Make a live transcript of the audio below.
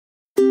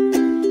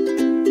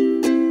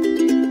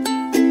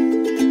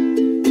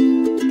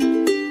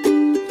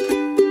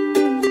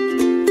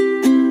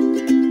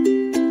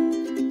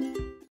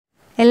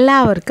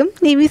എല്ലാവർക്കും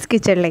നിവീസ്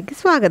കിച്ചണിലേക്ക്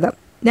സ്വാഗതം.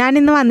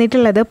 ഞാനിന്ന്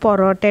വന്നിട്ടുള്ളത്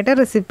പൊറോട്ടയുടെ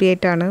റെസിപ്പി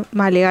ആയിട്ടാണ്.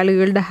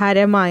 മലയാളികളുടെ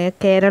ഹരമായ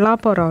കേരള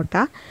പൊറോട്ട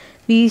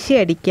വീശി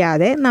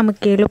അടിക്കാതെ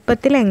നമുക്ക്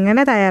എളുപ്പത്തിൽ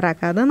എങ്ങനെ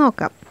തയ്യാറാക്കാമെന്ന്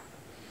നോക്കാം.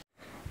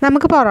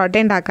 നമുക്ക് പൊറോട്ട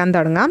ഉണ്ടാക്കാൻ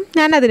തുടങ്ങാം.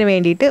 ഞാനതിന്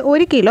വേണ്ടിയിട്ട്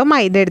 1 കിലോ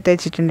മൈദ എടുത്ത്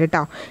വെച്ചിട്ടുണ്ട്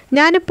കേട്ടോ.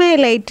 ഞാനിപ്പോൾ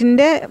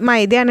എലൈറ്റിൻ്റെ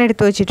മൈദയാണ്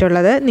എടുത്ത്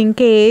വെച്ചിട്ടുള്ളത്.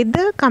 നിങ്ങൾക്ക്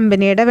ഏത്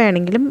കമ്പനിയുടെ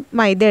വേണമെങ്കിലും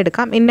മൈദ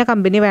എടുക്കാം. ഇന്ന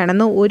കമ്പനി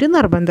വേണമെന്ന് ഒരു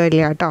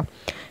നിർബന്ധമില്ല കേട്ടോ.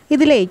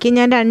 ഇതിലേക്ക്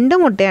ഞാൻ 2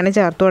 മുട്ടയാണ്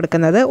ചേർത്ത്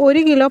കൊടുക്കുന്നത്.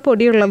 1 കിലോ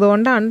പൊടി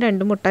ഉള്ളതുകൊണ്ടാണ്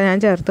 2 മുട്ട ഞാൻ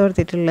ചേർത്ത്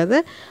കൊടുത്തിട്ടുള്ളത്.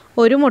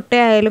 ഒരു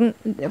മുട്ടയായാലും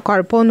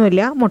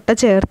കുഴപ്പമൊന്നുമില്ല, മുട്ട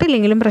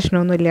ചേർത്തില്ലെങ്കിലും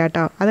പ്രശ്നമൊന്നുമില്ല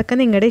കേട്ടോ. അതൊക്കെ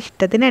നിങ്ങളുടെ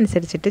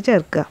ഇഷ്ടത്തിനനുസരിച്ചിട്ട്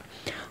ചേർക്കുക.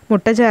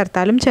 മുട്ട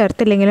ചേർത്താലും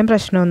ചേർത്തില്ലെങ്കിലും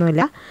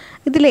പ്രശ്നമൊന്നുമില്ല.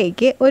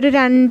 ഇതിലേക്ക് ഒരു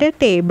 2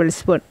 ടേബിൾ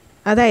സ്പൂൺ,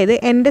 അതായത്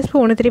എൻ്റെ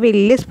സ്പൂൺ ഇത്തിരി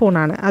വലിയ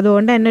സ്പൂണാണ്,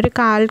 അതുകൊണ്ട് തന്നെ ഒരു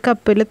 1/4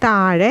 കപ്പിൽ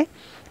താഴെ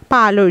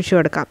പാലൊഴിച്ച്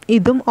കൊടുക്കാം.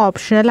 ഇതും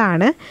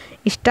ഓപ്ഷണലാണ്,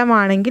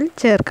 ഇഷ്ടമാണെങ്കിൽ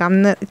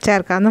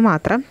ചേർക്കാമെന്ന്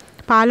മാത്രം.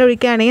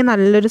 പാലൊഴിക്കുകയാണെങ്കിൽ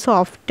നല്ലൊരു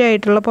സോഫ്റ്റ്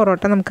ആയിട്ടുള്ള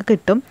പൊറോട്ട നമുക്ക്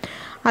കിട്ടും.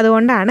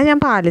 അതുകൊണ്ടാണ് ഞാൻ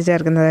പാല്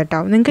ചേർക്കുന്നത് കേട്ടോ.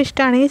 നിങ്ങൾക്ക്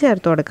ഇഷ്ടമാണെങ്കിൽ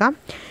ചേർത്ത് കൊടുക്കാം.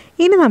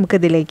 ഇനി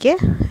നമുക്കിതിലേക്ക്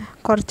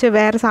കുറച്ച്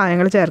വേറെ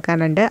സാധനങ്ങൾ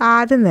ചേർക്കാനുണ്ട്.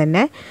 ആദ്യം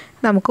തന്നെ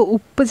നമുക്ക്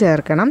ഉപ്പ്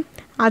ചേർക്കണം.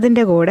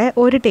 അതിൻ്റെ കൂടെ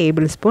 1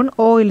 ടേബിൾ സ്പൂൺ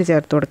ഓയിൽ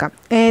ചേർത്ത് കൊടുക്കാം.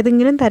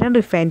 ഏതെങ്കിലും തരം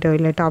റിഫൈൻഡ്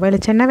ഓയിൽ കേട്ടോ,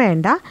 വെളിച്ചെണ്ണ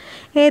വേണ്ട,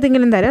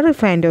 ഏതെങ്കിലും തരം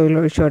റിഫൈൻഡ് ഓയിൽ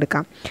ഒഴിച്ച്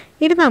കൊടുക്കാം.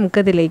 ഇനി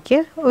നമുക്കിതിലേക്ക്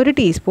 1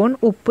 ടീസ്പൂൺ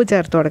ഉപ്പ്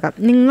ചേർത്ത് കൊടുക്കാം.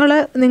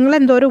 നിങ്ങൾ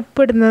എന്തോരം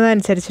ഉപ്പ് ഇടുന്നത്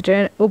അനുസരിച്ചിട്ട്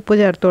ഉപ്പ്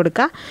ചേർത്ത്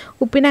കൊടുക്കുക.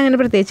 ഉപ്പിന് അങ്ങനെ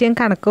പ്രത്യേകിച്ച് ഞാൻ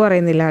കണക്ക്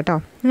പറയുന്നില്ല കേട്ടോ.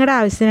 നിങ്ങളുടെ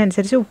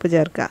ആവശ്യത്തിനനുസരിച്ച് ഉപ്പ്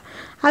ചേർക്കുക.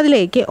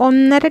 അതിലേക്ക്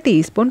 1.5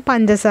 ടീസ്പൂൺ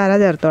പഞ്ചസാര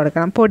ചേർത്ത്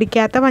കൊടുക്കണം.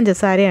 പൊടിക്കാത്ത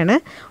പഞ്ചസാരയാണ്,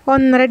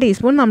 1.5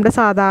 ടീസ്പൂൺ നമ്മുടെ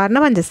സാധാരണ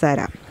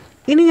പഞ്ചസാര.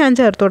 ഇനി ഞാൻ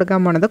ചേർത്ത് കൊടുക്കാൻ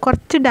പോണത്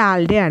കുറച്ച്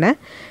ഡാൽഡയാണ്.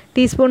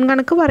 ടീസ്പൂൺ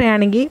കണക്ക്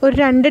പറയുകയാണെങ്കിൽ ഒരു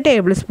 2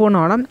 ടേബിൾ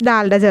സ്പൂണോളം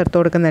ഡാൽഡ ചേർത്ത്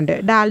കൊടുക്കുന്നുണ്ട്.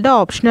 ഡാൽഡ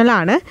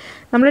ഓപ്ഷണലാണ്.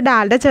 നമ്മൾ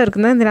ഡാൽഡ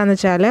ചേർക്കുന്നത് എന്തിനാണെന്ന്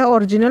വെച്ചാൽ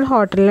ഒറിജിനൽ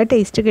ഹോട്ടലിലെ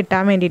ടേസ്റ്റ്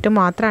കിട്ടാൻ വേണ്ടിയിട്ട്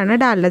മാത്രമാണ്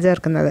ഡാൽഡ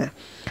ചേർക്കുന്നത്.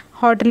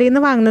 ഹോട്ടലിൽ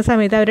നിന്ന് വാങ്ങുന്ന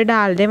സമയത്ത് അവർ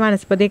ഡാൽഡയും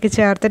വനസ്പതിയൊക്കെ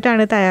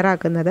ചേർത്തിട്ടാണ്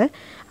തയ്യാറാക്കുന്നത്.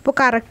 അപ്പോൾ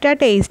കറക്റ്റ് ആ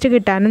ടേസ്റ്റ്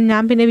കിട്ടാനും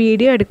ഞാൻ പിന്നെ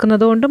വീഡിയോ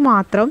എടുക്കുന്നത് കൊണ്ട്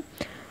മാത്രം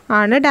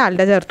ആണ്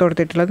ഡാൽഡ ചേർത്ത്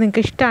കൊടുത്തിട്ടുള്ളത്.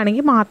 നിങ്ങൾക്ക്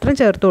ഇഷ്ടമാണെങ്കിൽ മാത്രം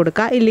ചേർത്ത്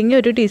കൊടുക്കുക, ഇല്ലെങ്കിൽ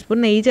 1 ടീസ്പൂൺ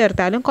നെയ്യ്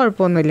ചേർത്താലും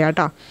കുഴപ്പമൊന്നുമില്ല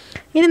കേട്ടോ.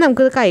 ഇനി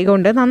നമുക്കിത്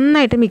കൈകൊണ്ട്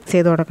നന്നായിട്ട് മിക്സ്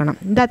ചെയ്ത് കൊടുക്കണം.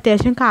 ഇത്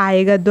അത്യാവശ്യം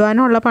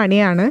കായികാധ്വാനമുള്ള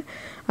പണിയാണ്.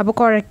 അപ്പോൾ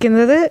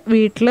കുഴയ്ക്കുന്നത്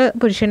വീട്ടിൽ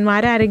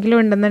പുരുഷന്മാരാരെങ്കിലും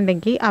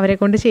ഉണ്ടെന്നുണ്ടെങ്കിൽ അവരെ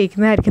കൊണ്ട്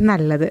ചെയ്യിക്കുന്നതായിരിക്കും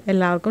നല്ലത്.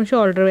 എല്ലാവർക്കും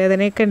ഷോൾഡർ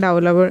വേദനയൊക്കെ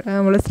ഉണ്ടാവുമല്ലോ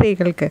നമ്മൾ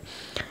സ്ത്രീകൾക്ക്.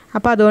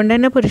 അപ്പോൾ അതുകൊണ്ട്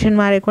തന്നെ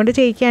പുരുഷന്മാരെ കൊണ്ട്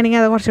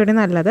ചെയ്യിക്കുകയാണെങ്കിൽ അത് കുറച്ചുകൂടി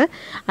നല്ലത്.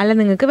 അല്ല,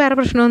 നിങ്ങൾക്ക് വേറെ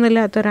പ്രശ്നമൊന്നും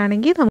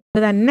ഇല്ലാത്തവരാണെങ്കിൽ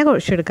നമുക്ക് തന്നെ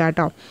കുഴച്ചെടുക്കാം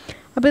കേട്ടോ.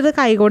 അപ്പോൾ ഇത്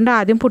കൈകൊണ്ട്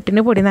ആദ്യം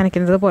പുട്ടിന് പൊടി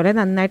നനയ്ക്കുന്നത് പോലെ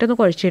നന്നായിട്ടൊന്ന്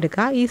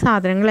കുഴച്ചെടുക്കുക. ഈ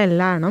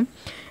സാധനങ്ങളെല്ലാം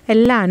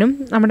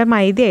നമ്മുടെ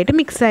മൈദയായിട്ട്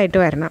മിക്സായിട്ട്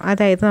വരണം.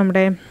 അതായത്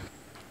നമ്മുടെ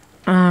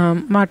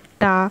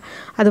മുട്ട,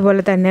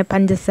 അതുപോലെ തന്നെ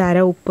പഞ്ചസാര,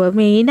 ഉപ്പ്,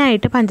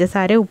 മെയിനായിട്ട്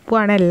പഞ്ചസാര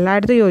ഉപ്പുമാണ്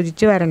എല്ലായിടത്തും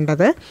യോജിച്ച്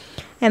വരേണ്ടത്.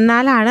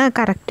 എന്നാലാണ്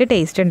കറക്റ്റ്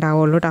ടേസ്റ്റ്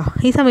ഉണ്ടാവുള്ളൂ കേട്ടോ.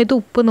 ഈ സമയത്ത്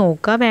ഉപ്പ്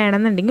നോക്കുക,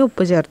 വേണമെന്നുണ്ടെങ്കിൽ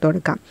ഉപ്പ് ചേർത്ത്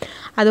കൊടുക്കാം.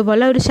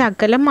 അതുപോലെ ഒരു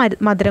ശകലം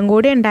മധുരം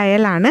കൂടി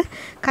ഉണ്ടായാലാണ്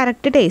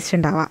കറക്റ്റ് ടേസ്റ്റ്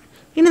ഉണ്ടാവുക.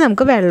 ഇനി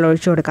നമുക്ക് വെള്ളം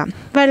ഒഴിച്ചു കൊടുക്കാം.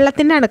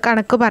 വെള്ളത്തിൻ്റെ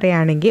കണക്ക്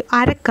പറയുകയാണെങ്കിൽ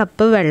 1/2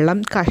 കപ്പ് വെള്ളം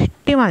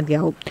കഷ്ടി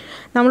മതിയാവും.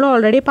 നമ്മൾ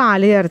ഓൾറെഡി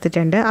പാല്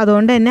ചേർത്തിട്ടുണ്ട്,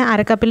 അതുകൊണ്ട് തന്നെ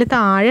 1/2 കപ്പിൽ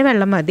താഴെ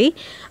വെള്ളം മതി.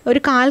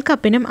 ഒരു 1/4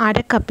 കപ്പിനും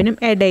 1/2 കപ്പിനും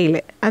ഇടയിൽ,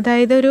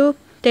 അതായത് ഒരു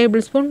ടേബിൾ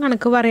സ്പൂൺ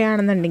കണക്ക്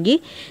പറയുകയാണെന്നുണ്ടെങ്കിൽ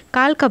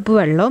 1/4 കപ്പ്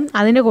വെള്ളവും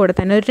അതിൻ്റെ കൂടെ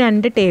തന്നെ ഒരു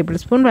 2 ടേബിൾ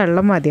സ്പൂൺ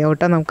വെള്ളം മതിയാവും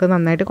കേട്ടോ നമുക്ക്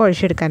നന്നായിട്ട്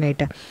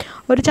കുഴച്ചെടുക്കാനായിട്ട്.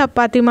 ഒരു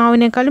ചപ്പാത്തി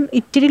മാവിനേക്കാളും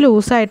ഇച്ചിരി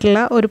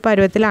ലൂസായിട്ടുള്ള ഒരു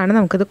പരുവത്തിലാണ്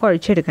നമുക്കിത്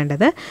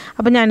കുഴച്ചെടുക്കേണ്ടത്.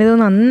 അപ്പോൾ ഞാനിത്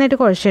നന്നായിട്ട്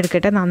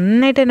കുഴച്ചെടുക്കട്ടെ.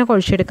 നന്നായിട്ട് തന്നെ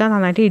കുഴച്ചെടുക്കുക,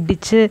 നന്നായിട്ട്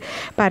ഇടിച്ച്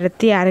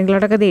പരത്തി.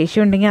 ആരെങ്കിലോടൊക്കെ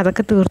ദേഷ്യം ഉണ്ടെങ്കിൽ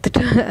അതൊക്കെ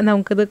തീർത്തിട്ട്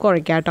നമുക്കിത്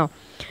കുഴക്കാം കേട്ടോ.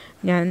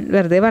 ഞാൻ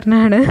വെറുതെ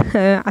പറഞ്ഞാണ്.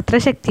 അത്ര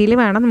ശക്തിയിൽ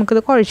വേണം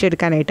നമുക്കിത്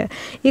കുഴച്ചെടുക്കാനായിട്ട്.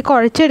 ഈ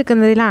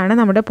കുഴച്ചെടുക്കുന്നതിലാണ്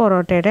നമ്മുടെ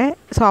പൊറോട്ടയുടെ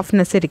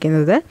സോഫ്റ്റ്നെസ്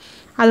ഇരിക്കുന്നത്.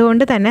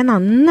 അതുകൊണ്ട് തന്നെ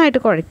നന്നായിട്ട്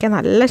കുഴയ്ക്കുക,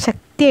 നല്ല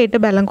ശക്തിയായിട്ട്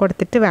ബലം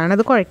കൊടുത്തിട്ട് വേണം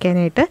ഇത്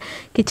കുഴയ്ക്കാനായിട്ട്.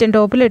 കിച്ചൺ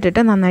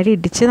ടോപ്പിലിട്ടിട്ട് നന്നായിട്ട്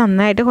ഇടിച്ച്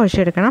നന്നായിട്ട്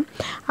കുഴച്ചെടുക്കണം.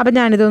 അപ്പോൾ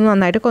ഞാനിതൊന്ന്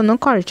നന്നായിട്ട്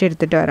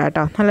കുഴച്ചെടുത്തിട്ട് വരാം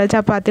കേട്ടോ. നല്ല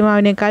ചപ്പാത്തി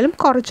മാവിനേക്കാളും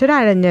കുറച്ചൊരു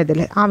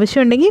അഴഞ്ഞതിൽ.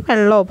 ആവശ്യമുണ്ടെങ്കിൽ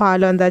വെള്ളമോ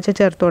പാലോ എന്താ വെച്ചാൽ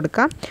ചേർത്ത്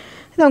കൊടുക്കാം.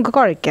 ഇത് നമുക്ക്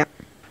കുഴയ്ക്കാം.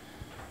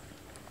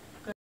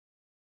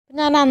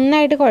 ഞാൻ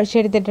നന്നായിട്ട്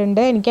കുഴച്ചെടുത്തിട്ടുണ്ട്.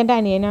 എനിക്ക് എൻ്റെ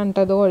അനിയനാണ്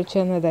കേട്ടോ ഇത് കുഴച്ച്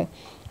തന്നത്.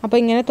 അപ്പോൾ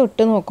ഇങ്ങനെ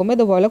തൊട്ട് നോക്കുമ്പോൾ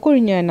ഇതുപോലെ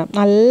കുഴിഞ്ഞു വരണം.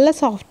 നല്ല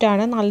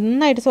സോഫ്റ്റാണ്,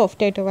 നന്നായിട്ട്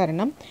സോഫ്റ്റായിട്ട്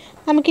വരണം.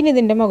 നമുക്കിനി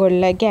ഇതിൻ്റെ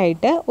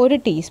മുകളിലേക്കായിട്ട് 1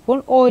 ടീസ്പൂൺ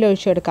ഓയിൽ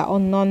ഒഴിച്ച് കൊടുക്കുക.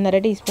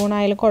 1-1.5 ടീസ്പൂൺ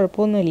ആയാലും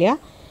കുഴപ്പമൊന്നുമില്ല.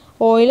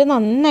 ഓയിൽ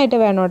നന്നായിട്ട്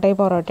വേണം കേട്ടോ ഈ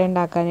പൊറോട്ട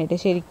ഉണ്ടാക്കാനായിട്ട്.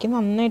 ശരിക്കും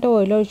നന്നായിട്ട്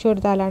ഓയിൽ ഒഴിച്ച്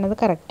കൊടുത്താലാണ് അത്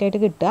കറക്റ്റായിട്ട്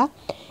കിട്ടുക.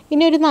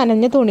 ഇനി ഒരു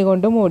നനഞ്ഞ തുണി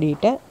കൊണ്ട്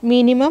മൂടിയിട്ട്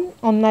മിനിമം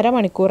 1.5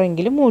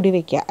 മണിക്കൂറെങ്കിലും മൂടി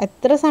വയ്ക്കുക.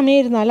 എത്ര സമയം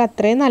ഇരുന്നാലും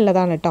അത്രയും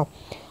നല്ലതാണ് കേട്ടോ.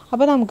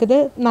 അപ്പോൾ നമുക്കിത്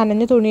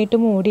നനഞ്ഞ തുണിയിട്ട്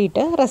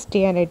മൂടിയിട്ട് റെസ്റ്റ്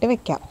ചെയ്യാനായിട്ട്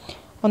വെക്കാം.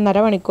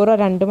 1.5 മണിക്കൂറോ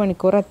 2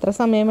 മണിക്കൂറോ എത്ര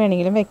സമയം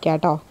വേണമെങ്കിലും വെക്കാം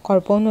കേട്ടോ,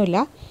 കുഴപ്പമൊന്നുമില്ല.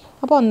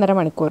 അപ്പോൾ 1.5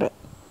 മണിക്കൂർ.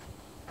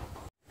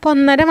 ഇപ്പോൾ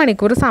 1.5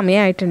 മണിക്കൂർ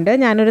സമയമായിട്ടുണ്ട്.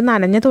 ഞാനൊരു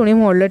നനഞ്ഞ തുണി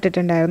മുകളിൽ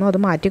ഇട്ടിട്ടുണ്ടായിരുന്നു, അത്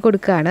മാറ്റി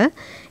കൊടുക്കുകയാണ്.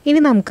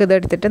 ഇനി നമുക്കിത്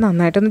എടുത്തിട്ട്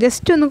നന്നായിട്ടൊന്ന്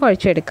ജസ്റ്റ് ഒന്ന്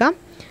കുഴച്ചെടുക്കാം.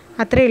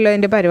 അത്രയേ ഉള്ളൂ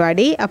എൻ്റെ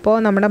പരിപാടി. അപ്പോൾ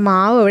നമ്മുടെ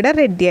മാവ് ഇവിടെ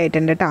റെഡി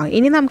ആയിട്ടുണ്ട് കേട്ടോ.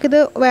 ഇനി നമുക്കിത്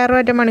വേറെ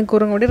 1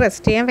 മണിക്കൂറും കൂടി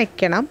റെസ്റ്റ് ചെയ്യാൻ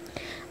വെക്കണം.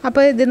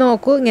 അപ്പോൾ ഇത്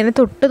നോക്കൂ, ഇങ്ങനെ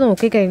തൊട്ട്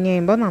നോക്കി കഴിഞ്ഞ്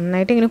കഴിയുമ്പോൾ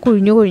നന്നായിട്ട് ഇങ്ങനെ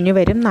കുഴിഞ്ഞു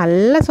വരും,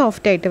 നല്ല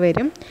സോഫ്റ്റായിട്ട്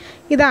വരും.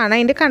 ഇതാണ്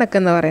അതിൻ്റെ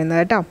കണക്കെന്ന് പറയുന്നത്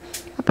കേട്ടോ.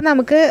 അപ്പോൾ അപ്പോൾ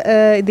നമുക്ക്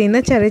ഇതിൽ നിന്ന്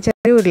ചെറിയ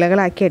ചെറിയ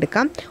ഉരുളകളാക്കി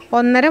എടുക്കാം.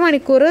 1.5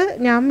 മണിക്കൂർ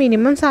ഞാൻ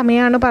മിനിമം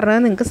സമയമാണ്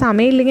പറഞ്ഞത്. നിങ്ങൾക്ക്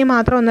സമയമില്ലെങ്കിൽ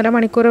മാത്രം 1.5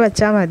 മണിക്കൂർ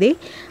വെച്ചാൽ മതി.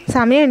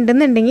 സമയം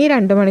ഉണ്ടെന്നുണ്ടെങ്കിൽ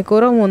 2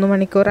 മണിക്കൂറോ 3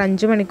 മണിക്കൂർ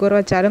 5 മണിക്കൂർ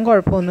വെച്ചാലും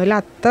കുഴപ്പമൊന്നുമില്ല.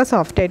 അത്ര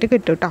സോഫ്റ്റായിട്ട്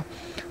കിട്ടും കേട്ടോ.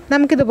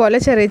 നമുക്കിതുപോലെ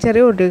ചെറിയ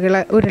ചെറിയ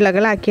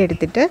ഉരുളകളാക്കി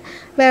എടുത്തിട്ട്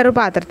വേറൊരു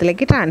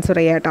പാത്രത്തിലേക്ക് ട്രാൻസ്ഫർ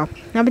ചെയ്യാം കേട്ടോ.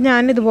 അപ്പോൾ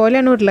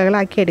ഞാനിതുപോലെയാണ്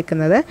ഉരുളകളാക്കി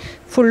എടുക്കുന്നത്.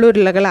 ഫുൾ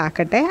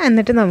ഉരുളകളാക്കട്ടെ.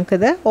 എന്നിട്ട്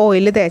നമുക്കിത്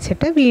ഓയിൽ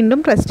തേച്ചിട്ട്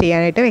വീണ്ടും പ്രസ്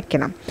ചെയ്യാനായിട്ട്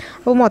വെക്കണം.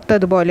 അപ്പോൾ മൊത്തം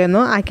ഇതുപോലെ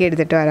ഒന്ന് ആക്കി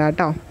എടുത്തിട്ട് വരാം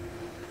കേട്ടോ.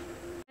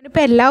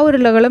 ഞാനിപ്പോൾ എല്ലാ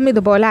ഉരുളകളും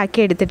ഇതുപോലെ ആക്കി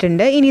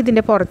എടുത്തിട്ടുണ്ട്. ഇനി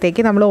ഇതിൻ്റെ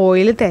പുറത്തേക്ക് നമ്മൾ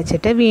ഓയിൽ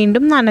തേച്ചിട്ട്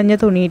വീണ്ടും നനഞ്ഞ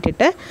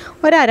തുണിയിട്ടിട്ട്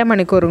 1/2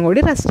 മണിക്കൂറും കൂടി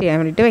റെസ്റ്റ് ചെയ്യാൻ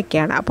വേണ്ടിയിട്ട്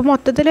വെക്കുകയാണ്. അപ്പോൾ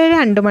മൊത്തത്തിൽ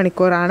 2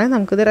 മണിക്കൂറാണ്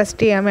നമുക്കിത്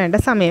റെസ്റ്റ് ചെയ്യാൻ വേണ്ട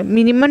സമയം.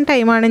 മിനിമം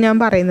ടൈമാണ് ഞാൻ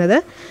പറയുന്നത്.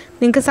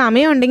 നിങ്ങൾക്ക്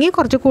സമയം ഉണ്ടെങ്കിൽ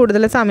കുറച്ച്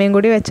കൂടുതൽ സമയം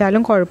കൂടി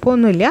വെച്ചാലും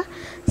കുഴപ്പമൊന്നുമില്ല.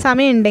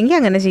 സമയം ഉണ്ടെങ്കിൽ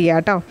അങ്ങനെ ചെയ്യാം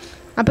കേട്ടോ.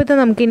 അപ്പോൾ ഇത്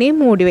നമുക്കിനി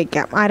മൂടി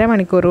വയ്ക്കാം. 1/2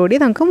 മണിക്കൂർ കൂടി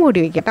നമുക്ക്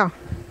മൂടി വയ്ക്കാം കേട്ടോ.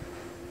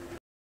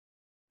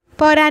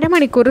 ഇപ്പോൾ 1/2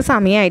 മണിക്കൂർ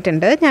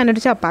സമയമായിട്ടുണ്ട്.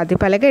 ഞാനൊരു ചപ്പാത്തി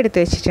പലക എടുത്ത്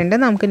വെച്ചിട്ടുണ്ട്.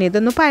 നമുക്കിനി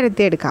ഇതൊന്ന്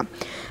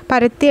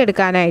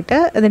പരത്തിയെടുക്കാനായിട്ട്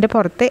ഇതിൻ്റെ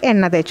പുറത്ത്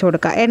എണ്ണ തേച്ച്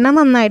കൊടുക്കുക. എണ്ണ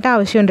നന്നായിട്ട്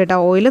ആവശ്യമുണ്ട് കേട്ടോ.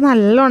 ഓയിൽ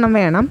നല്ലോണം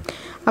വേണം.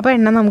 അപ്പോൾ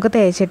എണ്ണ നമുക്ക്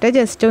തേച്ചിട്ട്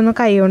ജസ്റ്റ് ഒന്ന്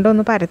കൈ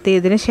കൊണ്ടൊന്ന്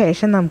പരത്തിയതിന്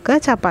ശേഷം നമുക്ക്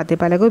ചപ്പാത്തി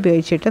പലക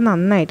ഉപയോഗിച്ചിട്ട്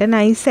നന്നായിട്ട്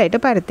നൈസായിട്ട്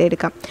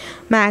പരത്തിയെടുക്കാം.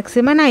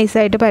 മാക്സിമം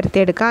നൈസായിട്ട്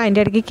പരത്തിയെടുക്കുക.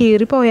 അതിൻ്റെ ഇടയ്ക്ക്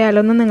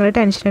കീറിപ്പോയാലൊന്നും നിങ്ങൾ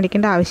ടെൻഷൻ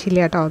അടിക്കേണ്ട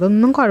ആവശ്യമില്ല കേട്ടോ.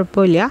 അതൊന്നും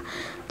കുഴപ്പമില്ല.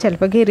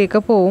 ചിലപ്പോൾ കീറിയൊക്കെ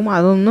പോവും.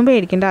 അതൊന്നും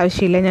പേടിക്കേണ്ട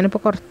ആവശ്യമില്ല.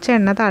 ഞാനിപ്പോൾ കുറച്ച്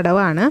എണ്ണ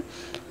തടവാണ്.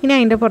 ഇനി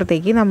അതിൻ്റെ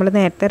പുറത്തേക്ക് നമ്മൾ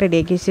നേരത്തെ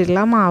റെഡിയാക്കി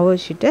വെച്ചിട്ടുള്ള മാവ്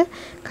വെച്ചിട്ട്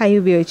കൈ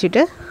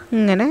ഉപയോഗിച്ചിട്ട്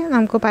ഇങ്ങനെ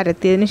നമുക്ക്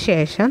പരത്തിയതിന്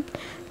ശേഷം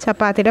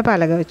ചപ്പാത്തിയുടെ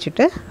പലക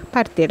വെച്ചിട്ട്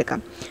പരത്തിയെടുക്കാം.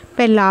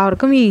 അപ്പോൾ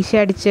എല്ലാവർക്കും വീശി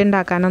അടിച്ച്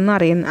ഉണ്ടാക്കാനൊന്നും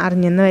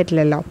അറിഞ്ഞെന്ന്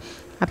വരില്ലല്ലോ.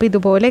 അപ്പോൾ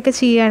ഇതുപോലെയൊക്കെ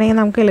ചെയ്യുകയാണെങ്കിൽ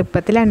നമുക്ക്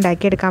എളുപ്പത്തിൽ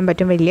ഉണ്ടാക്കിയെടുക്കാൻ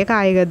പറ്റും. വലിയ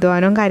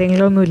കായികാധ്വാനവും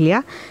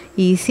കാര്യങ്ങളൊന്നുമില്ല.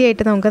 ഈസി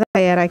ആയിട്ട് നമുക്ക്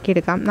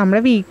തയ്യാറാക്കിയെടുക്കാം.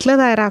 നമ്മുടെ വീട്ടിൽ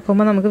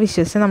തയ്യാറാക്കുമ്പോൾ നമുക്ക്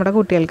വിശ്വസിച്ച് നമ്മുടെ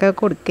കുട്ടികൾക്ക്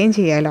കൊടുക്കുകയും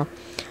ചെയ്യാമല്ലോ.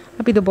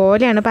 അപ്പോൾ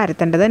ഇതുപോലെയാണ്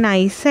പരത്തേണ്ടത്.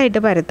 നൈസായിട്ട്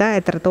പരത്തുക.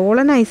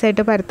 എത്രത്തോളം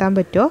നൈസായിട്ട് പരത്താൻ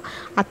പറ്റുമോ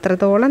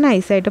അത്രത്തോളം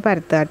നൈസായിട്ട്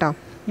പരത്തുക കേട്ടോ.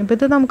 ഇപ്പോൾ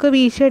ഇത് നമുക്ക്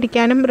വീശി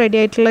അടിക്കാനും റെഡി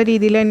ആയിട്ടുള്ള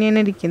രീതിയിൽ തന്നെയാണ്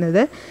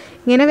ഇരിക്കുന്നത്.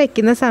 ഇങ്ങനെ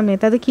വെക്കുന്ന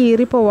സമയത്ത് അത്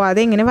കീറി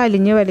പോവാതെ ഇങ്ങനെ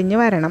വലിഞ്ഞ്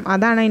വരണം.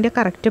 അതാണ് അതിൻ്റെ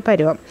കറക്റ്റ്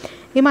പരുവം.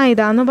 ഈ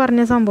മൈദ എന്ന്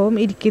പറഞ്ഞ സംഭവം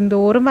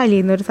ഇരിക്കുന്തോറും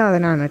വലിയുന്നൊരു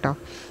സാധനമാണ് കേട്ടോ.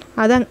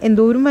 അത്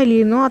എന്തോരം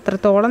വലിയുന്നോ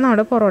അത്രത്തോളം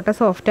നമ്മുടെ പൊറോട്ട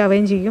സോഫ്റ്റ്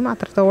ആവുകയും ചെയ്യും,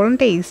 അത്രത്തോളം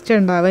ടേസ്റ്റ്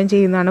ഉണ്ടാവുകയും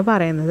ചെയ്യുമെന്നാണ്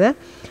പറയുന്നത്.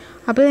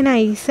 അപ്പോൾ ഇത്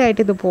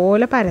നൈസായിട്ട്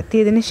ഇതുപോലെ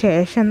പരത്തിയതിന്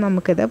ശേഷം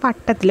നമുക്കിത്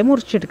വട്ടത്തിൽ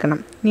മുറിച്ചെടുക്കണം.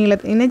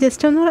 ഇങ്ങനെ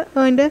ജസ്റ്റ് ഒന്ന്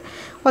അതിൻ്റെ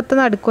ഒത്ത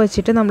നടുക്ക്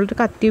വെച്ചിട്ട് നമ്മളൊരു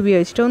കത്തി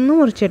ഉപയോഗിച്ചിട്ട് ഒന്ന്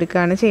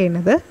മുറിച്ചെടുക്കുകയാണ്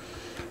ചെയ്യുന്നത്.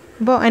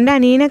 അപ്പോൾ എൻ്റെ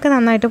അനിയനൊക്കെ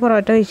നന്നായിട്ട്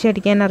പൊറോട്ട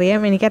വീശിയടിക്കാൻ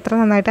അറിയാം. എനിക്ക് അത്ര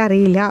നന്നായിട്ട്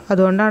അറിയില്ല.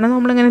 അതുകൊണ്ടാണ്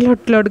നമ്മളിങ്ങനെ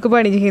ലൊട്ടിലൊടുക്ക്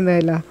പണി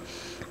ചെയ്യുന്നതല്ല.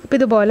 അപ്പോൾ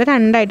ഇതുപോലെ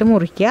 2ആയിട്ട്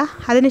മുറിക്കുക.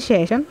 അതിന്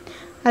ശേഷം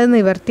അത്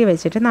നിവർത്തി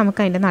വെച്ചിട്ട് നമുക്ക്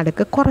അതിൻ്റെ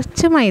നടുക്ക്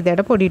കുറച്ച്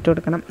മൈദയുടെ പൊടി ഇട്ട്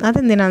കൊടുക്കണം.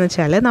 അതെന്തിനാണെന്ന്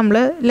വെച്ചാൽ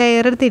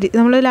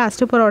നമ്മൾ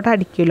ലാസ്റ്റ് പൊറോട്ട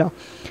അടിക്കുമല്ലോ,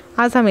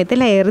 ആ സമയത്ത്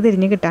ലെയർ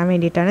തിരിഞ്ഞ് കിട്ടാൻ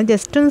വേണ്ടിയിട്ടാണ്.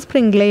 ജസ്റ്റ് ഒന്ന്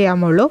സ്പ്രിങ്കിൾ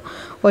ചെയ്യാമുള്ളൂ.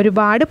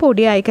 ഒരുപാട്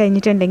പൊടിയായി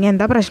കഴിഞ്ഞിട്ടുണ്ടെങ്കിൽ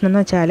എന്താ പ്രശ്നം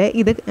എന്ന് വെച്ചാൽ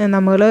ഇത്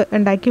നമ്മൾ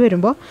ഉണ്ടാക്കി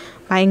വരുമ്പോൾ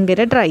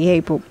ഭയങ്കര ഡ്രൈ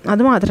ആയി പോവും.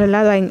 അതുമാത്രമല്ല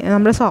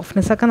നമ്മുടെ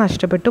സോഫ്റ്റ്നെസ്സൊക്കെ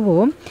നഷ്ടപ്പെട്ടു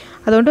പോവും.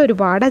 അതുകൊണ്ട്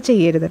ഒരുപാട്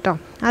ചെയ്യരുത് കേട്ടോ.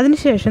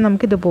 അതിനുശേഷം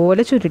നമുക്ക്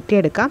ഇതുപോലെ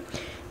ചുരുട്ടിയെടുക്കാം.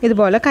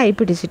 ഇതുപോലെ കൈ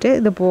പിടിച്ചിട്ട്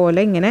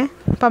ഇതുപോലെ ഇങ്ങനെ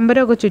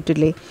പമ്പരമൊക്കെ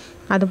ചുറ്റില്ലേ,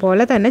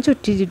 അതുപോലെ തന്നെ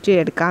ചുറ്റി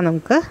എടുക്കാം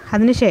നമുക്ക്.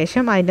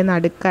 അതിനുശേഷം അതിൻ്റെ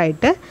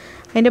നടുക്കായിട്ട്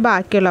അതിൻ്റെ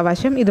ബാക്കിയുള്ള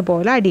വശം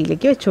ഇതുപോലെ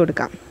അടിയിലേക്ക് വെച്ച്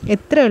കൊടുക്കാം.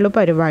 എത്രയേ ഉള്ളൂ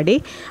പരിപാടി.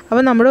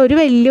 അപ്പോൾ നമ്മൾ ഒരു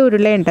വലിയ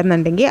ഉരുള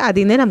ഉണ്ടെന്നുണ്ടെങ്കിൽ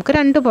അതിൽ നിന്ന് നമുക്ക്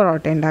 2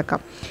 പൊറോട്ട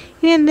ഉണ്ടാക്കാം.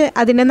 ഇനി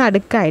അതിൻ്റെ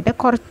നടുക്കായിട്ട്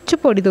കുറച്ച്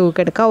പൊടി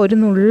തൂക്കിയെടുക്കുക. ഒരു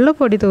നുള്ളു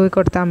പൊടി തൂക്കി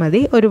കൊടുത്താൽ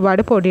മതി,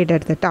 ഒരുപാട് പൊടി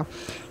ഇടരുത് കേട്ടോ.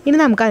 ഇനി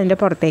നമുക്ക് അതിൻ്റെ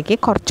പുറത്തേക്ക്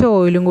കുറച്ച്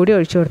ഓയിലും കൂടി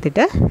ഒഴിച്ചു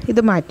കൊടുത്തിട്ട്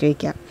ഇത് മാറ്റി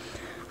വയ്ക്കാം.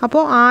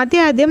 അപ്പോൾ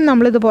ആദ്യം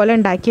നമ്മളിതുപോലെ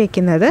ഉണ്ടാക്കി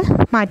വെക്കുന്നത്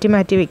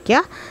മാറ്റി വയ്ക്കുക.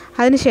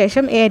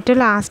 അതിനുശേഷം ഏറ്റവും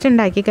ലാസ്റ്റ്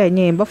ഉണ്ടാക്കി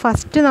കഴിഞ്ഞ് കഴിയുമ്പോൾ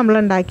ഫസ്റ്റ് നമ്മൾ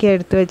ഉണ്ടാക്കി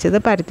എടുത്ത് വെച്ചത്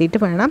പരത്തിയിട്ട്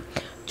വേണം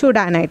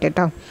ചൂടാനായിട്ട്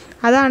കേട്ടോ.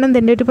 അതാണ്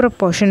ഇതിൻ്റെ ഒരു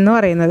പ്രൊപ്പോർഷൻ എന്ന്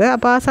പറയുന്നത്.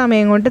 അപ്പോൾ ആ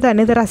സമയം കൊണ്ട്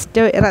തന്നെ ഇത്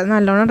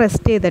നല്ലോണം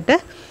റെസ്റ്റ് ചെയ്തിട്ട്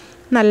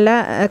നല്ല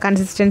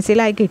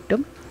കൺസിസ്റ്റൻസിയിലായി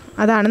കിട്ടും.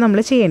 അതാണ് നമ്മൾ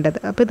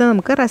ചെയ്യേണ്ടത്. അപ്പോൾ ഇത്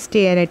നമുക്ക് റെസ്റ്റ്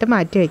ചെയ്യാനായിട്ട്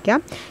മാറ്റി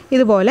വയ്ക്കാം.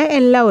 ഇതുപോലെ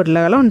എല്ലാ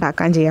ഉരുളകളും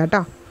ഉണ്ടാക്കാൻ ചെയ്യാം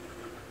കേട്ടോ.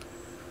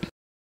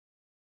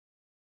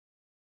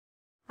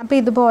 അപ്പോൾ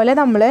ഇതുപോലെ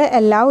നമ്മൾ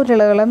എല്ലാ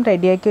ഉരുളകളും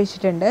റെഡിയാക്കി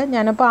വെച്ചിട്ടുണ്ട്.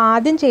 ഞാനപ്പോൾ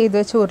ആദ്യം ചെയ്ത്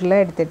വെച്ച ഉരുള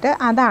എടുത്തിട്ട്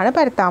അതാണ്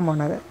പരത്താൻ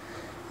പോണത്.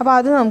 അപ്പോൾ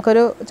അത്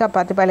നമുക്കൊരു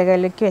ചപ്പാത്തി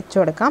പലകയിലേക്ക് വെച്ച്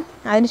കൊടുക്കാം.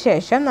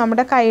 അതിനുശേഷം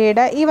നമ്മുടെ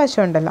കൈയുടെ ഈ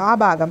വശം ഉണ്ടല്ലോ,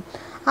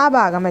 ആ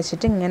ഭാഗം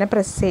വെച്ചിട്ട് ഇങ്ങനെ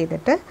പ്രസ്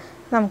ചെയ്തിട്ട്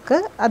നമുക്ക്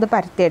അത്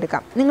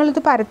പരത്തിയെടുക്കാം.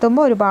 നിങ്ങളിത്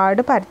പരത്തുമ്പോൾ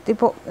ഒരുപാട്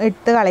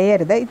എടുത്ത്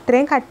കളയരുത്.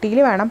 ഇത്രയും കട്ടിയിൽ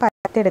വേണം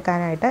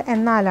പരത്തിയെടുക്കാനായിട്ട്.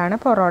 എന്നാലാണ്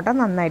പൊറോട്ട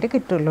നന്നായിട്ട്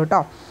കിട്ടുള്ളൂ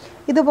കേട്ടോ.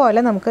 ഇതുപോലെ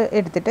നമുക്ക്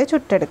എടുത്തിട്ട്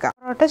ചുട്ടെടുക്കാം.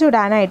 പൊറോട്ട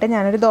ചുടാനായിട്ട്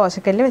ഞാനൊരു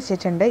ദോശക്കല്ല്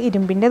വെച്ചിട്ടുണ്ട്.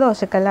 ഇരുമ്പിൻ്റെ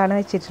ദോശക്കല്ലാണ്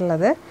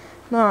വെച്ചിട്ടുള്ളത്.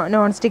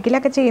 നോൺ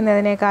സ്റ്റിക്കിലൊക്കെ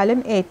ചെയ്യുന്നതിനേക്കാളും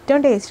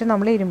ഏറ്റവും ടേസ്റ്റ്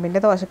നമ്മൾ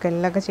ഇരുമ്പിൻ്റെ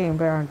ദോശക്കല്ലിലൊക്കെ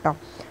ചെയ്യുമ്പോഴാണ് കേട്ടോ.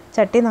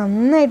 ചട്ടി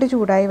നന്നായിട്ട്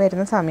ചൂടായി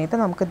വരുന്ന സമയത്ത്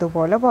നമുക്ക്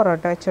ഇതുപോലെ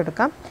പൊറോട്ട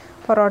വെച്ചെടുക്കാം.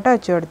 പൊറോട്ട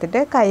വെച്ച് കൊടുത്തിട്ട്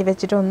കൈ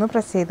വെച്ചിട്ട് ഒന്ന്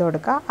പ്രസ് ചെയ്ത്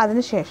കൊടുക്കുക.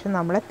 അതിനുശേഷം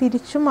നമ്മൾ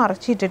തിരിച്ചും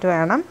മറിച്ചിട്ടിട്ട്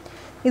വേണം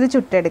ഇത്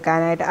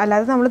ചുട്ടെടുക്കാനായിട്ട്.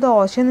 അല്ലാതെ നമ്മൾ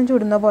ദോശയൊന്നും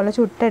ചുടുന്ന പോലെ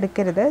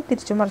ചുട്ടെടുക്കരുത്.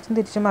 തിരിച്ചും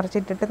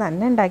മറിച്ചിട്ടിട്ട്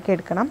തന്നെ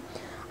ഉണ്ടാക്കിയെടുക്കണം.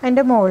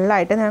 അതിൻ്റെ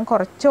മുകളിലായിട്ട് ഞാൻ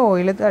കുറച്ച്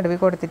ഓയിൽ തടവി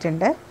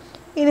കൊടുത്തിട്ടുണ്ട്.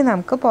 ഇനി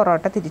നമുക്ക്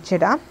പൊറോട്ട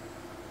തിരിച്ചിടാം.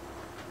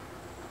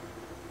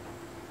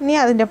 ഇനി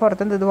അതിൻ്റെ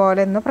പുറത്ത്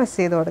ഇതുപോലെ ഒന്ന് പ്രസ്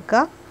ചെയ്ത്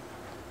കൊടുക്കുക.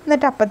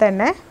 എന്നിട്ട് അപ്പം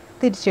തന്നെ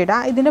തിരിച്ചിടുക.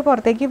 ഇതിൻ്റെ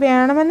പുറത്തേക്ക്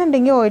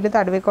വേണമെന്നുണ്ടെങ്കിൽ ഓയിൽ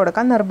തടവി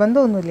കൊടുക്കാം,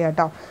 നിർബന്ധമൊന്നുമില്ല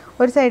കേട്ടോ.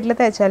 ഒരു സൈഡിൽ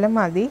തേച്ചാലും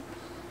മതി.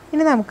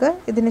 ഇനി നമുക്ക്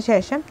ഇതിന്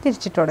ശേഷം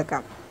തിരിച്ചിട്ട്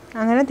കൊടുക്കാം.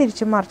 അങ്ങനെ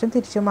തിരിച്ചും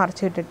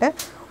മറിച്ചിട്ടിട്ട്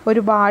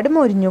ഒരുപാട്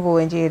മൊരിഞ്ഞു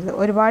പോവുകയും ചെയ്യരുത്.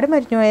 ഒരുപാട്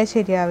മൊരിഞ്ഞു പോയാൽ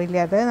ശരിയാവില്ല.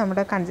 അത്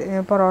നമ്മുടെ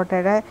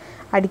പൊറോട്ടയുടെ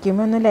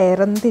അടിക്കുമ്പോൾ ഒന്നും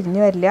ലെയറൊന്നും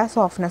തിരിഞ്ഞു വരില്ല,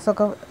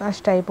 സോഫ്റ്റ്നെസ്സൊക്കെ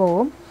നഷ്ടമായി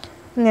പോവും.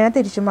 ഇങ്ങനെ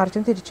തിരിച്ചും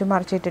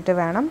മറിച്ചിട്ടിട്ട്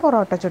വേണം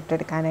പൊറോട്ട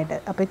ചുട്ടെടുക്കാനായിട്ട്.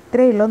 അപ്പോൾ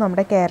ഇത്രയേ ഉള്ളൂ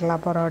നമ്മുടെ കേരള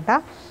പൊറോട്ട.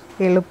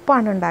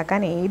 എളുപ്പമാണ്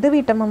ഉണ്ടാക്കാൻ. ഏത്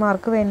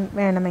വീട്ടമ്മമാർക്ക്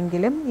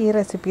വേണമെങ്കിലും ഈ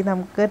റെസിപ്പി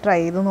നമുക്ക്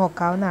ട്രൈ ചെയ്ത്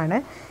നോക്കാവുന്നതാണ്.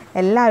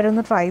 എല്ലാവരും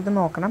ഒന്ന് ട്രൈ ചെയ്ത്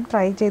നോക്കണം.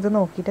 ട്രൈ ചെയ്ത്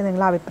നോക്കിയിട്ട്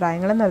നിങ്ങളുടെ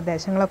അഭിപ്രായങ്ങളും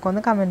നിർദ്ദേശങ്ങളൊക്കെ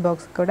ഒന്ന് കമൻറ്റ്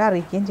ബോക്സിൽ കൂടെ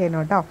അറിയിക്കുകയും ചെയ്യണം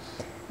കേട്ടോ.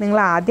 നിങ്ങൾ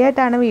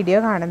ആദ്യമായിട്ടാണ് വീഡിയോ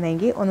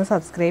കാണുന്നതെങ്കിൽ ഒന്ന്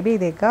സബ്സ്ക്രൈബ്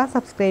ചെയ്തേക്കുക.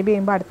 സബ്സ്ക്രൈബ്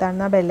ചെയ്യുമ്പോൾ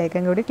അടുത്താണെന്ന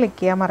ബെല്ലൈക്കൻ കൂടി ക്ലിക്ക്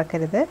ചെയ്യാൻ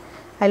മറക്കരുത്.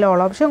 അതിൽ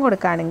ഓൾ ഓപ്ഷൻ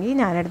കൊടുക്കുകയാണെങ്കിൽ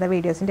ഞാനെടുത്ത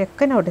വീഡിയോസിൻ്റെ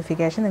ഒക്കെ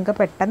നോട്ടിഫിക്കേഷൻ നിങ്ങൾക്ക്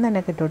പെട്ടെന്ന്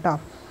തന്നെ കിട്ടും കേട്ടോ.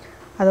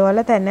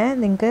 അതുപോലെ തന്നെ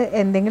നിങ്ങൾക്ക്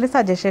എന്തെങ്കിലും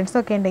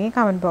സജഷൻസൊക്കെ ഉണ്ടെങ്കിൽ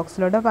കമൻറ്റ്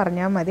ബോക്സിലൂടെ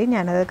പറഞ്ഞാൽ മതി,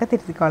 ഞാനതൊക്കെ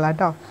തിരുത്തിക്കോളാം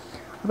കേട്ടോ.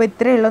 അപ്പോൾ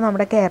ഇത്രയേ ഉള്ളൂ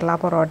നമ്മുടെ കേരള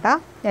പൊറോട്ട.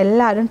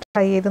 എല്ലാവരും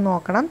ട്രൈ ചെയ്ത്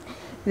നോക്കണം.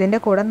 ഇതിൻ്റെ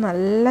കൂടെ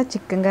നല്ല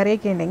ചിക്കൻ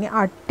കറിയൊക്കെ ഉണ്ടെങ്കിൽ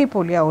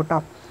അടിപൊളിയാവും കേട്ടോ.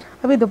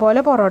 അപ്പോൾ ഇതുപോലെ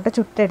പൊറോട്ട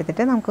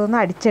ചുട്ടെടുത്തിട്ട് നമുക്കൊന്ന്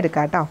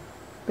അടിച്ചെടുക്കാം കേട്ടോ.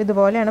 അപ്പോൾ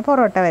ഇതുപോലെയാണ്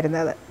പൊറോട്ട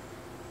വരുന്നത്.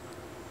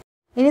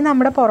 ഇനി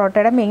നമ്മുടെ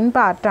പൊറോട്ടയുടെ മെയിൻ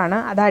പാർട്ടാണ്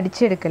അത്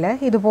അടിച്ചെടുക്കൽ.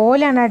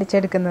 ഇതുപോലെയാണ്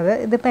അടിച്ചെടുക്കുന്നത്.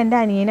 ഇതിപ്പോൾ എൻ്റെ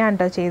അനിയനാണ്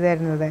കേട്ടോ ചെയ്തു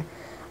തരുന്നത്.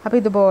 അപ്പോൾ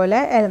ഇതുപോലെ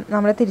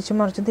നമ്മൾ തിരിച്ചും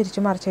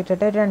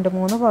മറിച്ചിട്ടിട്ട്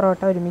 2-3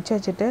 പൊറോട്ട ഒരുമിച്ച്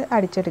വെച്ചിട്ട്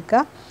അടിച്ചെടുക്കുക.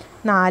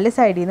 4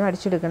 സൈഡിൽ നിന്നും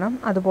അടിച്ചെടുക്കണം.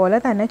 അതുപോലെ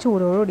തന്നെ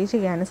ചൂടോടുകൂടി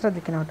ചെയ്യാനും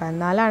ശ്രദ്ധിക്കണം കേട്ടോ.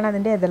 എന്നാലാണ്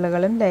അതിൻ്റെ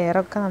ഇതളുകളും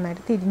ലെയറൊക്കെ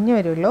നന്നായിട്ട് തിരിഞ്ഞ്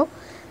വരുള്ളൂ.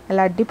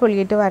 നല്ല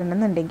അടിപൊളിയായിട്ട്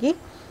വരണമെന്നുണ്ടെങ്കിൽ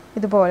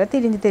ഇതുപോലെ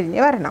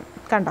തിരിഞ്ഞ് വരണം.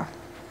 കണ്ടോ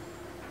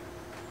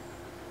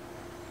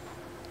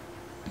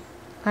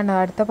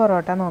അടുത്ത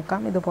പൊറോട്ട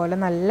നോക്കാം. ഇതുപോലെ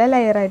നല്ല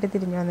ലെയറായിട്ട്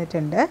തിരിഞ്ഞ്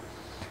വന്നിട്ടുണ്ട്.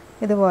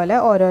 ഇതുപോലെ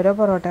ഓരോരോ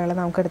പൊറോട്ടകൾ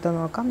നമുക്ക് എടുത്ത്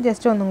നോക്കാം.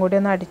 ജസ്റ്റ് ഒന്നും കൂടി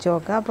ഒന്ന് അടിച്ചു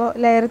നോക്കുക. അപ്പോൾ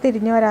ലെയർ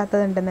തിരിഞ്ഞ്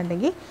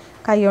വരാത്തതുണ്ടെന്നുണ്ടെങ്കിൽ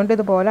കൈകൊണ്ട്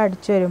ഇതുപോലെ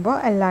അടിച്ചു വരുമ്പോൾ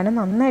എല്ലാവരും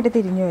നന്നായിട്ട്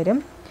തിരിഞ്ഞു വരും.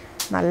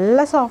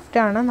 നല്ല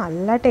സോഫ്റ്റാണ്,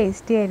 നല്ല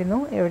ടേസ്റ്റി ആയിരുന്നു.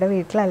 ഇവിടെ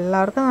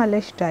വീട്ടിലെല്ലാവർക്കും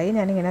നല്ല ഇഷ്ടമായി.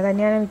 ഞാനിങ്ങനെ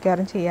തന്നെയാണ്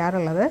മിക്കവാറും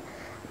ചെയ്യാറുള്ളത്.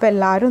 അപ്പോൾ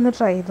എല്ലാവരും ഒന്ന്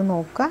ട്രൈ ചെയ്ത്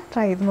നോക്കുക.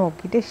 ട്രൈ ചെയ്ത്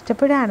നോക്കിയിട്ട്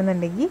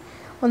ഇഷ്ടപ്പെടുകയാണെന്നുണ്ടെങ്കിൽ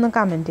ഒന്ന്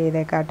കമൻറ്റ്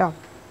ചെയ്തേക്കാം കേട്ടോ.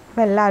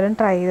 അപ്പോൾ എല്ലാവരും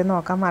ട്രൈ ചെയ്ത്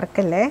നോക്കാൻ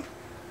മറക്കല്ലേ.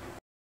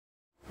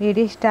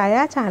 വീഡിയോ ഇഷ്ടമായ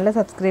ചാനൽ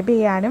സബ്സ്ക്രൈബ്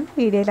ചെയ്യാനും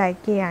വീഡിയോ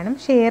ലൈക്ക് ചെയ്യാനും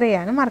ഷെയർ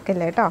ചെയ്യാനും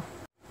മറക്കല്ലേ കേട്ടോ.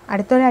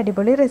 അടുത്തൊരു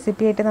അടിപൊളി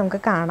റെസിപ്പി ആയിട്ട്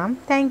നമുക്ക് കാണാം.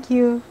 താങ്ക്